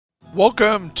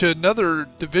Welcome to another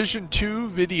Division 2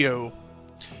 video.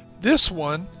 This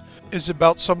one is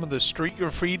about some of the street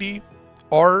graffiti,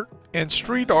 art, and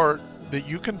street art that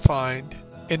you can find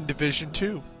in Division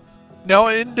 2. Now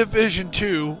in Division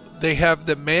 2, they have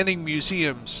the Manning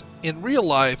Museums. In real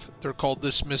life, they're called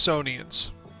the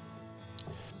Smithsonian's.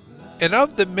 And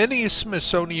of the many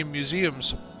Smithsonian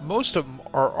museums, most of them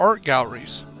are art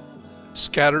galleries,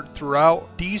 scattered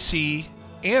throughout DC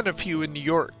and a few in New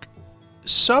York.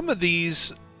 Some of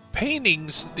these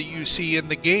paintings that you see in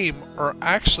the game are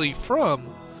actually from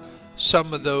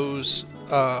some of those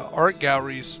art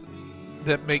galleries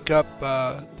that make up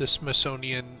the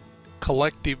Smithsonian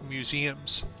collective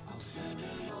museums.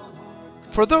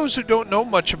 For those who don't know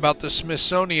much about the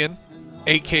Smithsonian,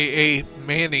 aka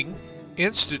Manning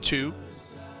Institute,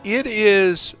 it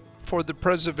is for the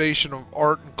preservation of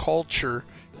art and culture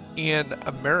in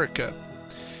America.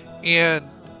 And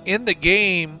in the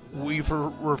game, we've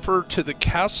referred to the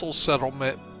Castle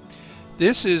Settlement.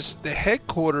 This is the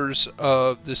headquarters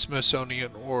of the Smithsonian,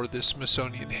 or the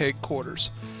Smithsonian headquarters.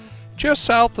 Just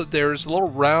south of there is a little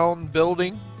round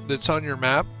building that's on your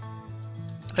map.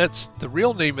 That's the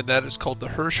real name of that is called the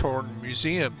Hirshhorn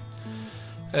Museum.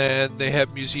 And they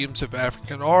have museums of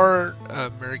African art,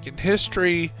 American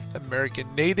history,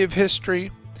 American Native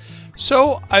history.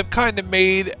 So I've kind of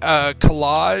made a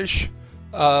collage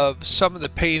of some of the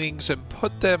paintings and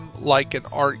put them like an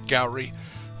art gallery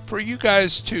for you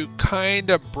guys to kind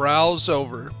of browse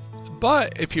over.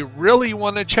 But if you really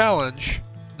want a challenge,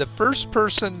 the first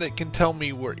person that can tell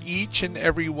me where each and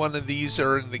every one of these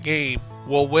are in the game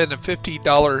will win a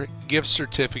 $50 gift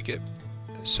certificate.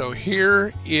 So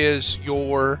here is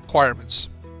your requirements.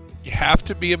 You have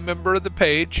to be a member of the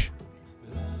page,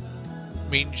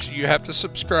 means you have to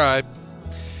subscribe,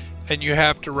 and you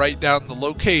have to write down the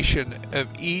location of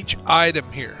each item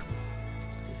here.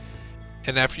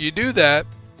 And after you do that,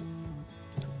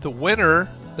 the winner,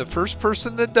 the first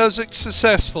person that does it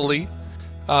successfully,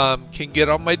 can get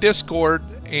on my Discord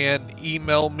and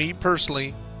email me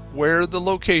personally where the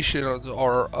locations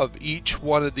are of each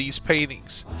one of these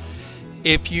paintings.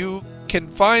 If you can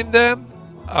find them,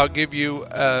 I'll give you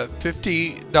a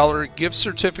 $50 gift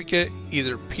certificate,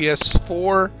 either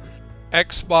PS4,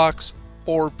 Xbox,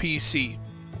 or PC.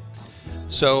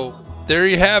 So there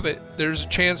you have it. There's a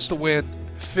chance to win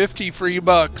 50 free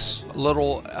bucks, a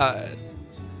little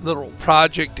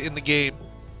project in the game.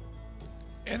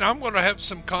 And I'm going to have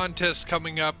some contests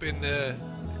coming up in the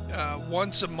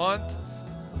once a month,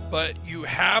 but you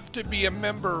have to be a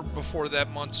member before that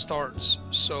month starts.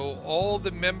 So all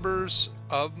the members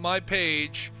of my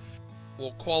page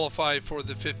will qualify for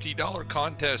the $50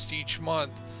 contest each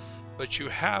month, but you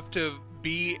have to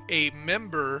be a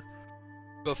member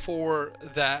before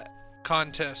that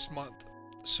contest month.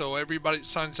 So everybody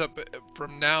signs up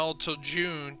from now till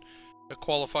June that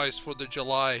qualifies for the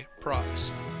July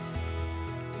prize.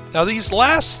 Now these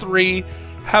last three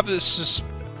have this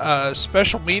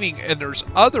special meaning, and there's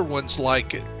other ones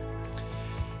like it.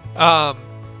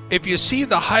 If you see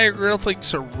the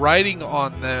hieroglyphics or writing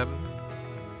on them,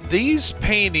 these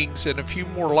paintings and a few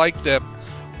more like them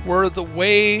were the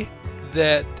way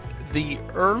that the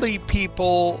early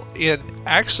people in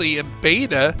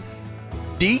beta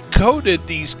decoded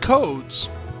these codes,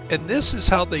 and this is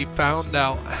how they found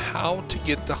out how to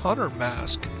get the hunter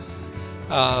mask.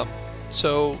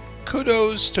 So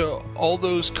kudos to all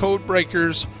those code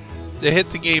breakers. They hit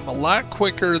the game a lot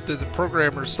quicker than the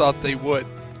programmers thought they would.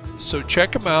 So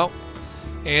check them out,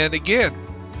 and again,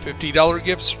 $50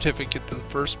 gift certificate to the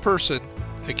first person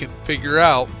that can figure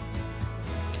out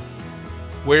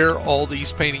where all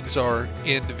these paintings are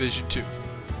in Division 2.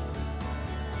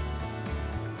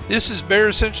 This is Bear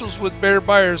Essentials with Bear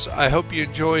Buyers. I hope you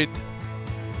enjoyed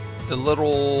the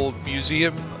little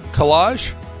museum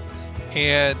collage,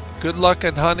 and good luck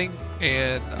in hunting,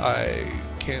 and I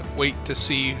can't wait to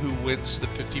see who wins the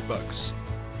 50 bucks.